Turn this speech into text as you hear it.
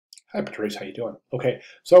Hi, Patrice. How you doing? Okay,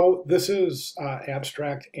 so this is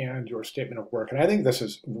abstract and your statement of work, and I think this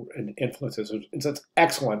is an influences. It's an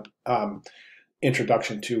excellent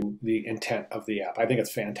introduction to the intent of the app. I think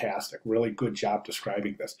it's fantastic. Really good job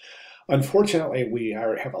describing this. Unfortunately,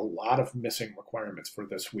 have a lot of missing requirements for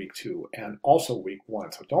this week 2 and also week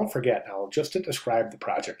 1. So don't forget now, just to describe the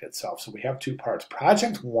project itself. So we have two parts.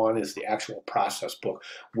 Project 1 is the actual process book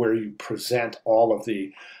where you present all of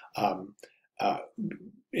the um, uh,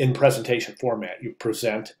 in presentation format, you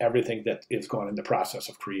present everything that is gone in the process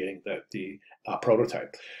of creating the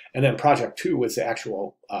prototype. And then project 2 is the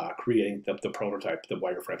actual creating the prototype, the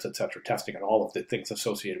wireframes, etc., testing, and all of the things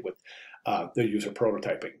associated with the user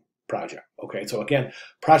prototyping project. Okay, so again,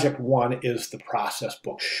 project 1 is the process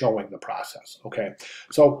book showing the process. Okay,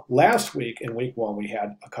 so last week in week 1 we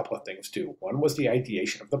had a couple of things due. One was the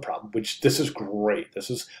ideation of the problem, which this is great.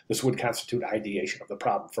 This would constitute ideation of the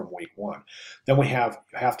problem from week 1. Then we have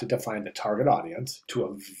to define the target audience to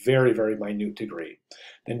a very, very minute degree.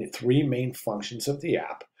 Then the 3 main functions of the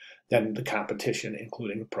app. Then the competition,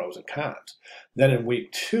 including the pros and cons. Then in week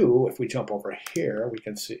 2, if we jump over here, we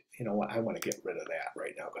can see, you know what, I want to get rid of that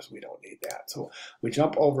right now because we don't need that. So we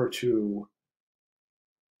jump over to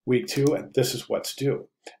week 2, and this is what's due.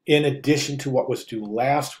 In addition to what was due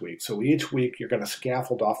last week. So each week you're going to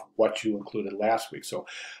scaffold off what you included last week. So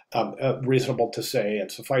reasonable to say, and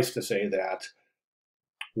suffice to say that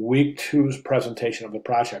week 2's presentation of the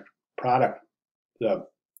the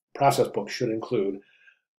process book should include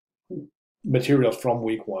materials from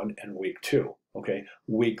week 1 and week 2. Okay,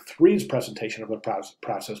 week 3's presentation of the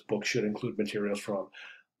process book should include materials from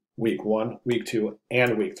week 1, week 2,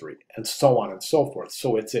 and week 3, and so on and so forth.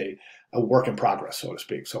 So it's a work in progress, so to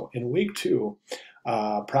speak. So in week 2,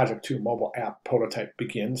 project 2 mobile app prototype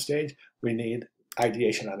begin stage, we need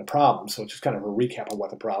ideation on the problem. So it's just kind of a recap of what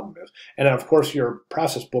the problem is. And then of course your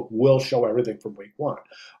process book will show everything from week 1.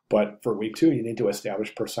 But for week 2, you need to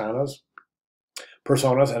establish personas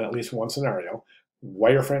and at least one scenario,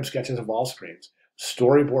 wireframe sketches of all screens,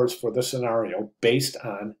 storyboards for the scenario based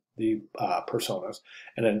on the personas,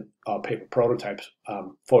 and then paper prototypes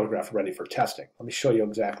photographed ready for testing. Let me show you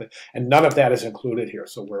exactly. And none of that is included here.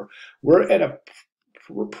 So we're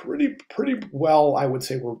pretty well, I would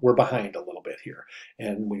say we're behind a little bit here.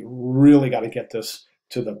 And we really got to get this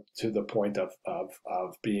to the point of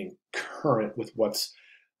being current with what's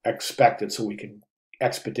expected so we can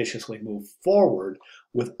expeditiously move forward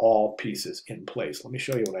with all pieces in place. Let me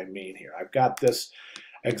show you what I mean here. I've got this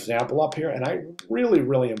example up here, and I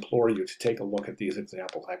really implore you to take a look at these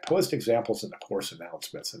examples. I post examples in the course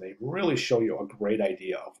announcements, and they really show you a great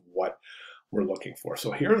idea of what we're looking for. So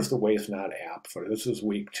here's the Waste Not app for this is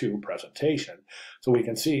week 2 presentation. So we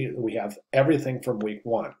can see we have everything from week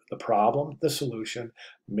 1, the problem, the solution,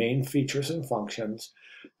 main features and functions,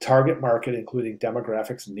 target market, including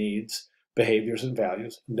demographics, needs, behaviors and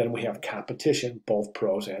values, and then we have competition, both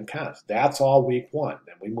pros and cons. That's all week 1.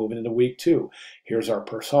 Then we move into week 2. Here's our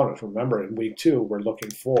personas. Remember, in week 2, we're looking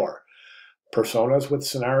for personas with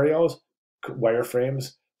scenarios,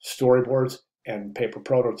 wireframes, storyboards, and paper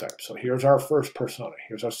prototypes. So here's our first persona.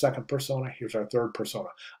 Here's our second persona. Here's our third persona.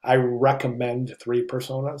 I recommend 3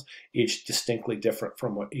 personas, each distinctly different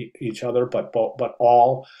from each other, but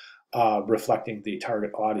all reflecting the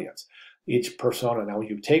target audience. Each persona. Now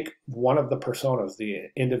you take one of the personas, the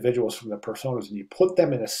individuals from the personas, and you put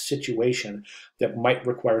them in a situation that might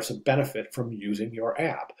require some benefit from using your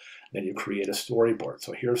app. Then you create a storyboard.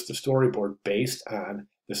 So here's the storyboard based on,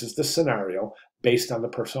 this is the scenario, based on the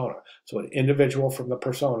persona. So an individual from the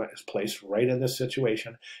persona is placed right in this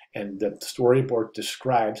situation, and the storyboard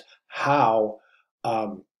describes how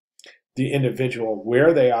the individual,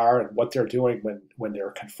 where they are and what they're doing when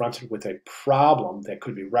they're confronted with a problem that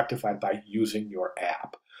could be rectified by using your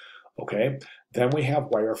app. Okay, then we have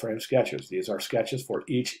wireframe sketches. These are sketches for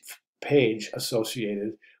each page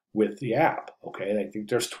associated with the app. Okay, I think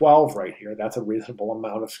there's 12 right here. That's a reasonable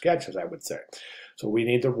amount of sketches, I would say. So we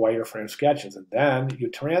need the wireframe sketches, and then you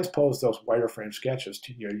transpose those wireframe sketches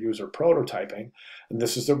to your user prototyping, and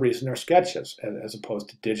this is the reason they're sketches as opposed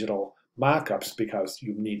to digital mock-ups, because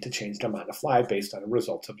you need to change them on the fly based on the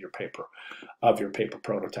results of your paper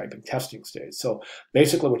prototyping testing stage. So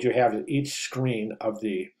basically what you have is each screen of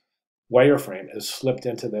the wireframe is slipped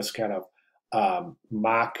into this kind of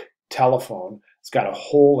mock telephone. It's got a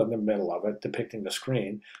hole in the middle of it depicting the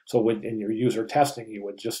screen. So in your user testing, you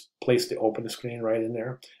would just open the screen right in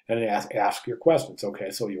there and ask your questions. Okay,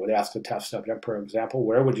 so you would ask the test subject, for example,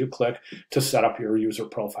 where would you click to set up your user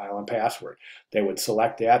profile and password? They would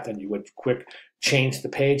select that, then you would change the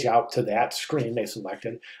page out to that screen they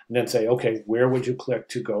selected, and then say, okay, where would you click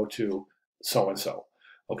to go to so-and-so?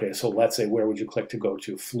 Okay, so let's say where would you click to go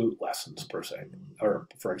to flute lessons per se, or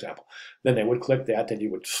for example. Then they would click that, then you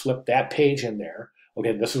would slip that page in there.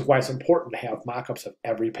 Okay, this is why it's important to have mock-ups of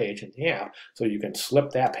every page in the app, so you can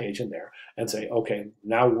slip that page in there and say, okay,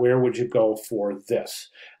 now where would you go for this?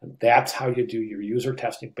 And that's how you do your user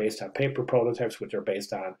testing based on paper prototypes, which are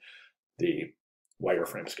based on the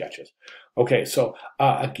wireframe sketches. Okay, so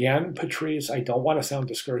again, Patrice, I don't want to sound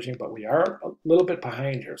discouraging, but we are a little bit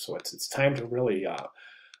behind here, so it's time to really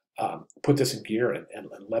put this in gear and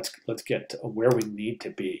let's get to where we need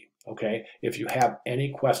to be. Okay, if you have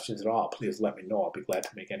any questions at all, please let me know. I'll be glad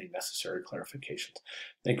to make any necessary clarifications.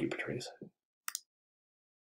 Thank you, Patrice.